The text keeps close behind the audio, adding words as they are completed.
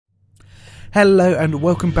Hello and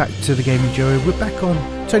welcome back to the Gaming Joe. We're back on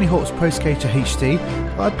Tony Hawk's Pro Skater HD.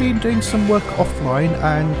 I've been doing some work offline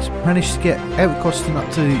and managed to get Eric Costin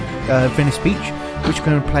up to Venice Beach, which we're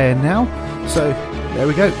going to play in now. So there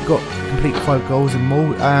we go, got complete 5 goals and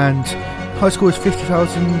more, and high score is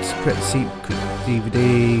 50,000. Credit seat,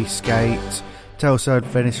 DVD, skate, tailside,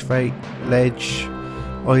 Venice Freight, ledge,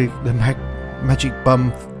 the magic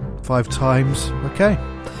bum 5 times. Okay.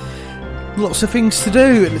 Lots of things to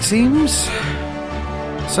do, it seems.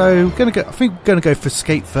 So we're gonna go. I think we're gonna go for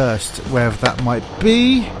skate first, wherever that might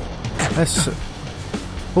be. Let's.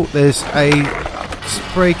 Oh, there's a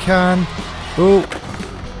spray can. Oh,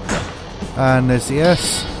 and there's the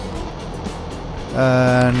S.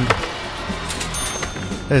 And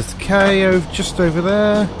there's the K just over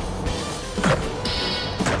there.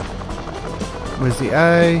 Where's the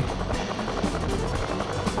A?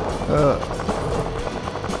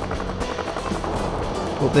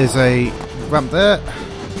 Oh, there's a ramp there.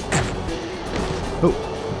 Oh.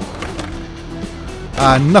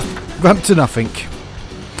 Ramp to nothing.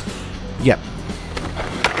 Yep.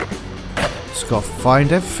 Just gotta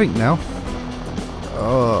find everything now.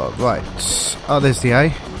 Oh, right. Oh, there's the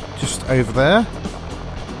A. Just over there.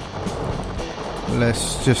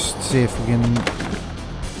 Let's just see if we can...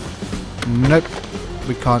 Nope.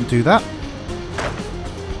 We can't do that.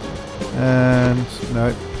 And...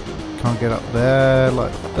 Nope. Can't get up there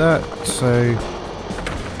like that, so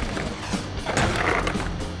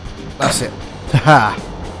that's it. Haha.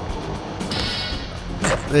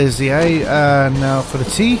 There's the A, and now for the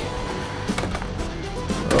T.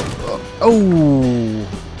 Oh.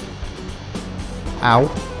 Ow.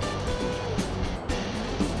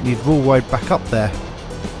 Need roll wide back up there.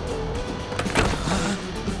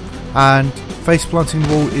 And face planting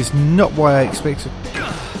wall is not what I expected.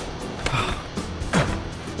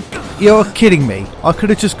 You're kidding me. I could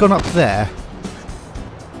have just gone up there.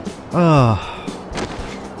 Ah.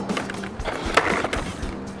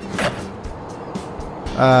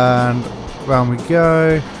 And round we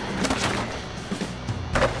go.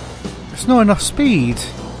 It's not enough speed.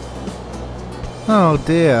 Oh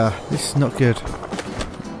dear. This is not good.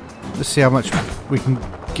 Let's see how much we can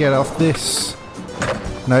get off this.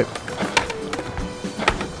 Nope.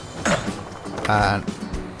 And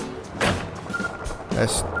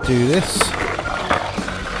let's do this.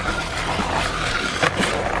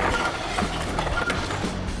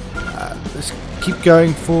 Let's keep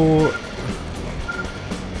going for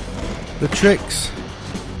the tricks.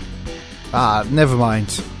 Never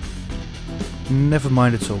mind. Never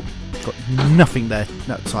mind at all. Got nothing there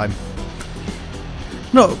that time.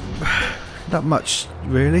 Not much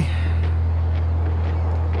really.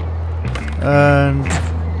 And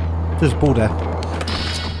there's a ball there.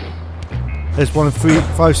 There's 1 of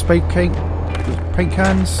 5 paint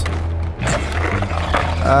cans.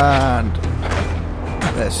 And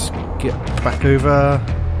let's get back over.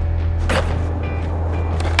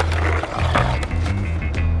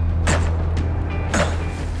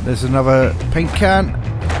 There's another paint can.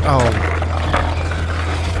 Oh.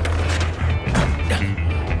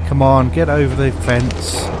 Come on, get over the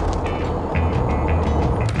fence.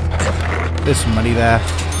 There's some money there.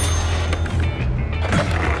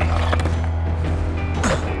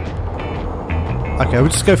 Okay,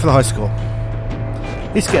 we'll just go for the high score.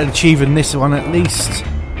 Let's get an achieve in this one at least.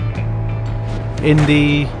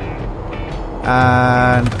 Indy.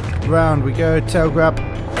 And round we go. Tail grab.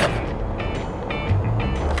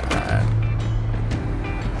 And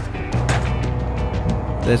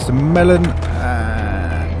there's the melon.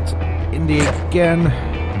 And Indy again.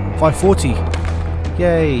 540.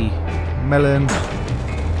 Yay. Melon.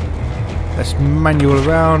 Let's manual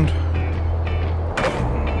around.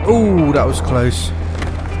 Oh, that was close.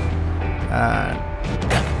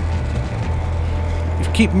 You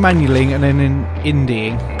keep manualing and then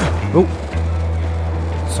indieing. Oh,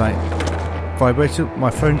 sorry. Vibrated. My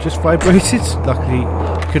phone just vibrated. Luckily,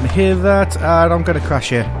 couldn't hear that. And I'm going to crash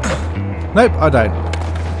here. Nope, I don't.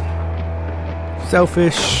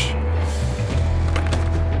 Selfish.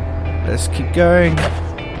 Let's keep going.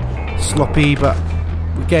 Sloppy, but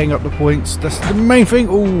we're getting up the points. That's the main thing.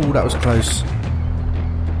 Oh, that was close.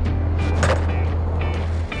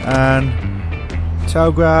 And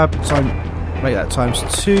tail grab, make that times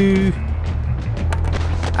 2.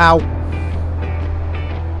 Ow.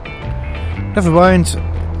 Never mind.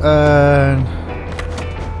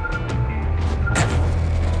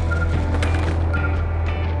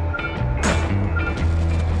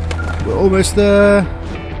 We're almost there.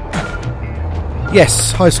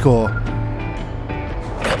 Yes, high score.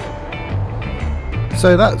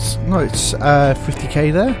 So that's nice.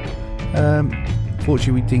 50k there.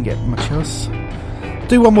 Fortunately, we didn't get much else.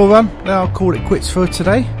 Do one more run, then I'll call it quits for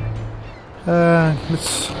today.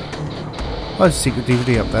 There's a secret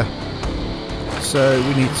DVD up there. So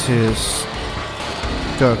we need to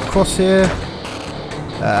go across here.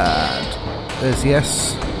 And there's the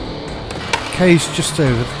S. K's just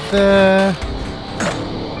over there.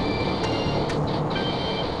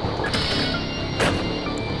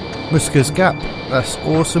 Musker's Gap, that's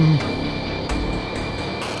awesome.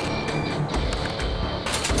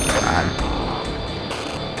 And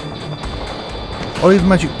Ollie the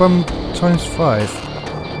Magic Bum times 5.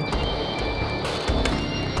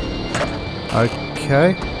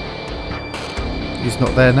 Okay. He's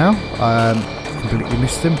not there now. Completely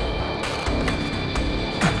missed him.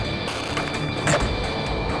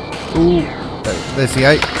 Ooh, there's the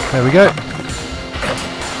 8. There we go.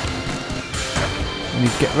 We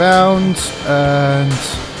need to get round and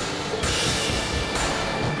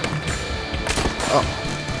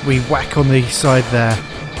we whack on the side there.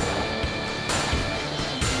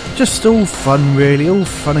 Just all fun, really, all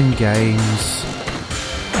fun and games.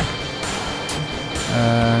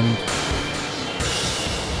 And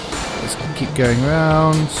let's keep going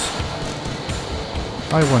round.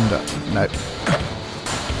 I wonder. No.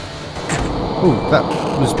 Oh, that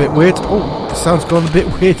was a bit weird. Oh, the sound's gone a bit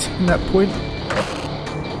weird in that point.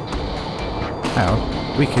 Hang on,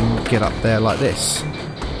 we can get up there like this.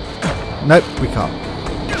 Nope, we can't.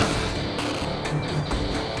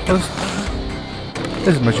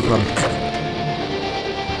 There's a magic one.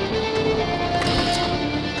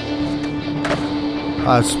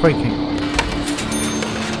 Ah, it's breaking.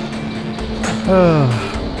 Oh,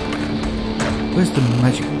 where's the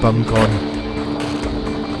magic bum gone?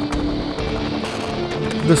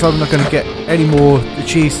 Looks like I'm not going to get any more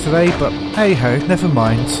cheese today, but hey ho, never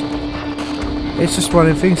mind. It's just one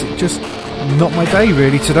of the things, it's just not my day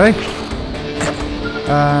really today.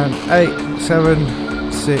 8,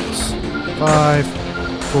 7, 6, 5,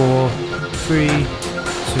 4, 3, 2.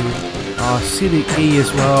 Ah, see the E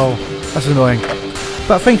as well. That's annoying.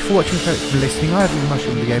 But thank you for watching, thanks for listening. I have been much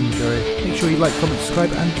of the game enjoy. Make sure you like, comment,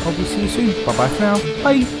 subscribe, and I will see you soon. Bye bye for now.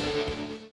 Bye.